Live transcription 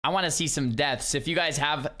I want to see some deaths. If you guys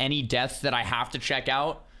have any deaths that I have to check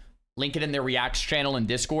out, link it in the Reacts channel in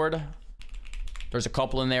Discord. There's a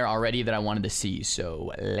couple in there already that I wanted to see.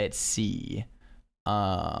 So let's see.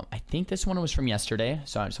 I think this one was from yesterday.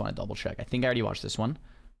 So I just want to double check. I think I already watched this one.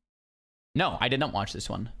 No, I did not watch this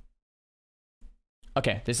one.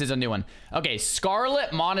 Okay, this is a new one. Okay,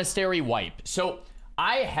 Scarlet Monastery wipe. So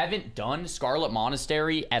I haven't done Scarlet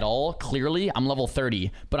Monastery at all. Clearly, I'm level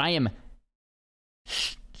 30, but I am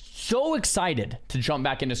so excited to jump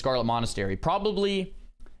back into Scarlet Monastery. Probably,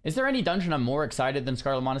 is there any dungeon I'm more excited than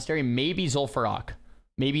Scarlet Monastery? Maybe Zul'Farrak.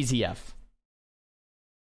 Maybe ZF.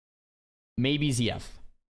 Maybe ZF.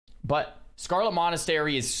 But Scarlet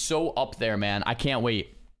Monastery is so up there, man. I can't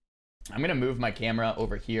wait. I'm gonna move my camera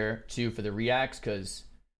over here too for the reacts because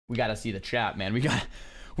we gotta see the chat, man. We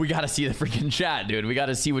gotta see the freaking chat, dude. We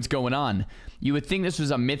gotta see what's going on. You would think this was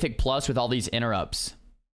a Mythic Plus with all these interrupts.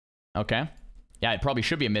 Okay. Yeah, it probably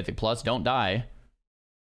should be a Mythic Plus. Don't die.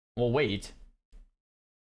 Well, wait.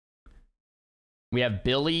 We have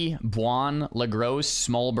Billy, Buon, Lagros,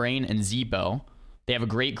 Small Brain, and Zippo. They have a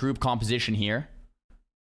great group composition here.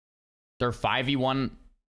 They're 5v1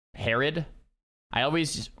 Herod. I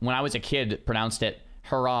always, when I was a kid, pronounced it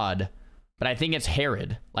Herod. But I think it's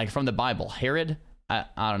Herod, like from the Bible. Herod? I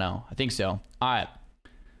don't know. I think so. All right.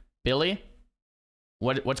 Billy?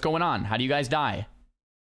 What's going on? How do you guys die?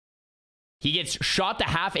 He gets shot to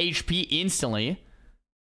half HP instantly.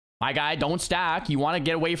 My guy, don't stack. You want to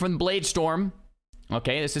get away from the Blade Storm.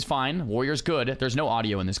 Okay, this is fine. Warrior's good. There's no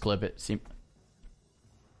audio in this clip. It seems...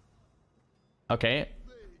 Okay.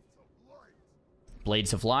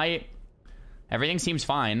 Blades of Light. Everything seems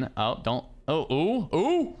fine. Oh, don't... Oh, ooh,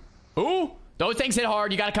 ooh, ooh. Those things hit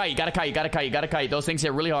hard. You gotta kite, you gotta kite, you gotta kite, you gotta kite. Those things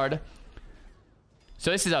hit really hard.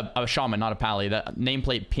 So this is a shaman, not a pally. The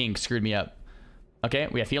nameplate pink screwed me up. Okay,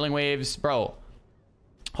 we have healing waves. Bro,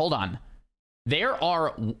 hold on. They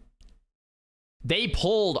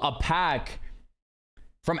pulled a pack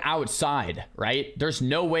from outside, right? There's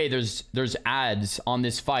no way there's ads on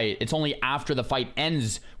this fight. It's only after the fight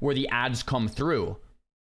ends where the ads come through.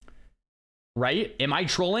 Right? Am I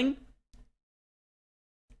trolling?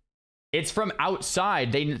 It's from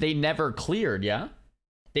outside. They never cleared, yeah?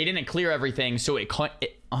 They didn't clear everything, so it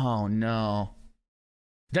oh no.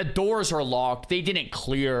 The doors are locked. They didn't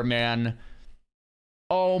clear, man.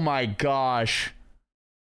 Oh my gosh.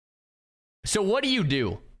 So what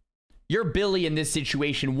do? You're Billy in this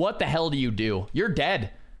situation. What the hell do you do? You're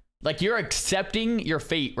dead. Like, you're accepting your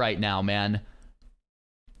fate right now, man.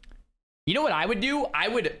 You know what I would do? I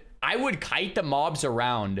would kite the mobs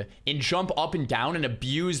around and jump up and down and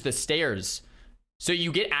abuse the stairs. So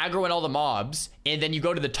you get aggro in all the mobs, and then you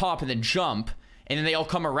go to the top and then jump, and then they all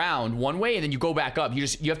come around one way, and then you go back up. You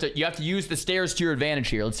have to use the stairs to your advantage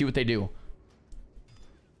here. Let's see what they do.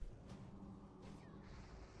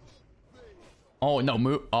 Oh no,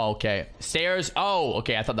 move. Oh, okay. Stairs. Oh,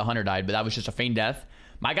 okay. I thought the hunter died, but that was just a feign death.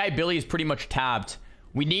 My guy Billy is pretty much tapped.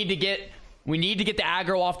 We need to get the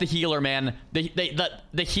aggro off the healer, man.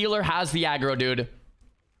 The healer has the aggro, dude.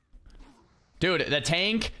 Dude, the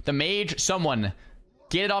tank, the mage, someone.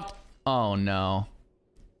 Get it off. Oh, no.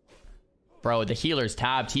 Bro, the healer's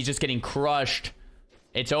tapped. He's just getting crushed.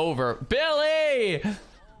 It's over. Billy!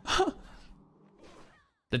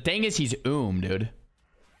 The thing is, he's dude.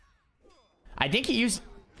 I think he used...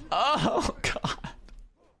 Oh,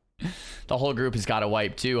 God. The whole group has got a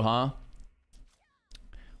wipe, too, huh?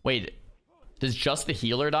 Wait. Does just the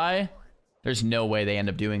healer die? There's no way they end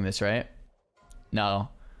up doing this, right? No.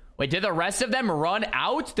 Wait, did the rest of them run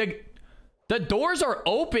out? The doors are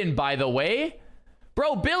open, by the way.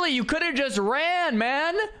 Bro, Billy, you could have just ran,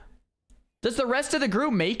 man. Does the rest of the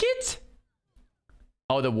group make it?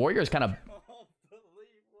 Oh, the warrior's kind of...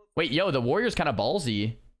 Wait, yo, the warrior's kind of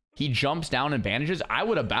ballsy. He jumps down and bandages. I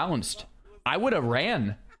would have bounced. I would have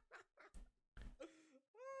ran.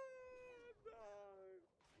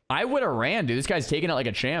 I would have ran, dude. This guy's taking it like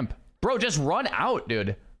a champ. Bro, just run out,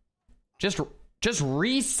 dude. Just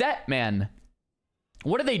reset, man.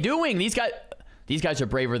 What are they doing? These guys are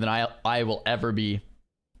braver than I will ever be.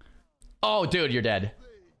 Oh, dude, you're dead.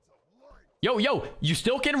 Yo, you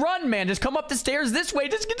still can run, man. Just come up the stairs this way.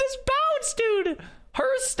 Just bounce, dude.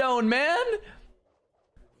 Hearthstone, man.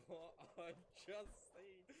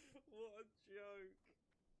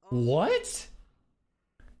 What?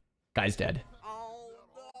 Guy's dead.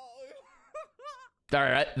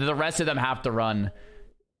 The rest of them have to run.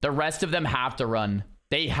 The rest of them have to run.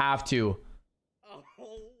 They have to.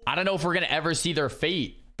 I don't know if we're going to ever see their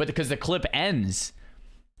fate, but because the clip ends.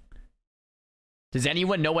 Does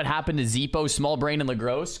anyone know what happened to Zippo, Small Brain, and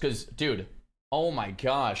Lagros? Because, dude, oh my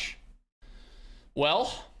gosh.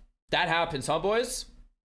 Well, That happens, huh, boys?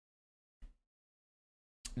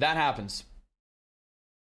 That happens.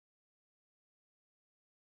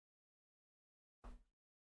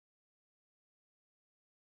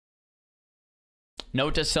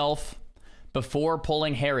 Note to self, before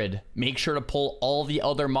pulling Herod, make sure to pull all the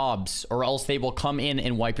other mobs or else they will come in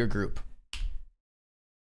and wipe your group.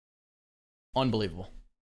 Unbelievable.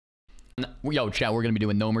 Yo, chat, we're going to be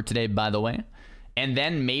doing Nomer today, by the way. And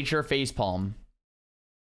then Major Facepalm.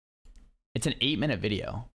 It's an 8-minute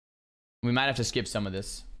video. We might have to skip some of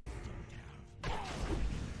this.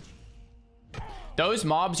 Those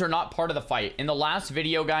mobs are not part of the fight. In the last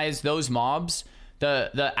video, guys, those mobs...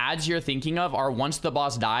 The ads you're thinking of are once the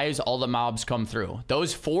boss dies, all the mobs come through.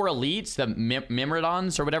 Those 4 elites, the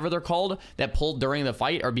Mimrodons or whatever they're called, that pulled during the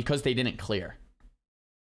fight are because they didn't clear.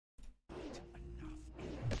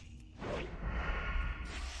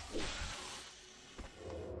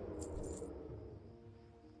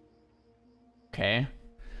 Okay.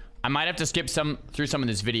 I might have to skip through some of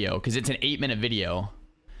this video because it's an 8-minute video.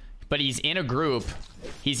 But he's in a group.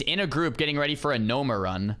 He's in a group getting ready for a Nomer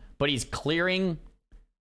run. But he's clearing...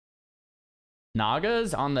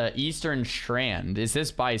 Nagas on the eastern strand. Is this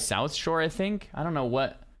by South Shore, I think? I don't know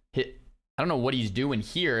what he's doing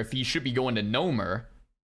here if he should be going to Nomer.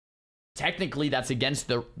 Technically, that's against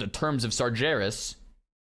the terms of Sargeras.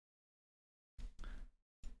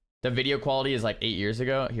 The video quality is like 8 years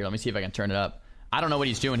ago. Here, let me see if I can turn it up. I don't know what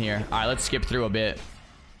he's doing here. All right, let's skip through a bit.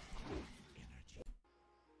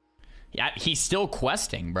 Yeah, he's still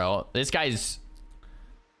questing, bro. This guy's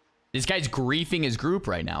griefing his group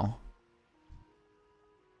right now.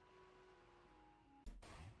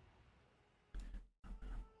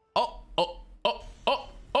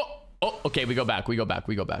 Okay, we go back.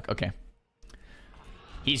 Okay.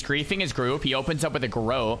 He's griefing his group. He opens up with a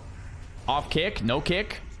Garrote. Off kick. No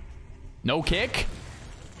kick. No kick.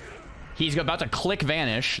 He's about to click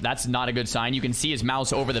Vanish. That's not a good sign. You can see his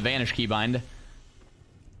mouse over the Vanish keybind.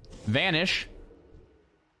 Vanish.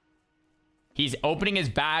 He's opening his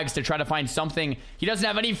bags to try to find something. He doesn't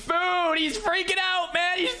have any food. He's freaking out,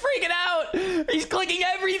 man. He's freaking out. He's clicking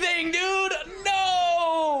everything, dude.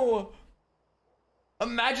 No.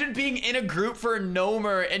 Imagine being in a group for a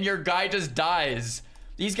Nomer and your guy just dies.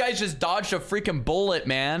 These guys just dodged a freaking bullet,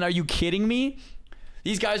 man. Are you kidding me?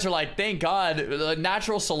 These guys are like, thank God,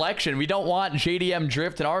 natural selection. We don't want JDM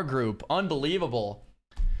drift in our group. Unbelievable.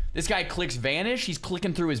 This guy clicks Vanish. He's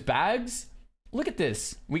clicking through his bags. Look at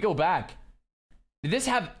this. We go back. Did this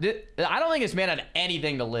have... I don't think this man had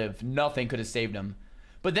anything to live. Nothing could have saved him.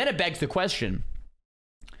 But then it begs the question.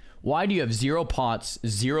 Why do you have 0 pots,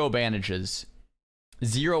 0 bandages,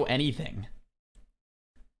 0 anything?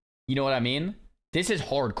 You know what I mean? This is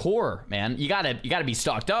hardcore, man. You gotta be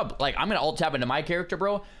stocked up. Like, I'm gonna alt tab into my character,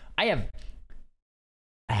 bro. I have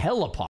a hella pot.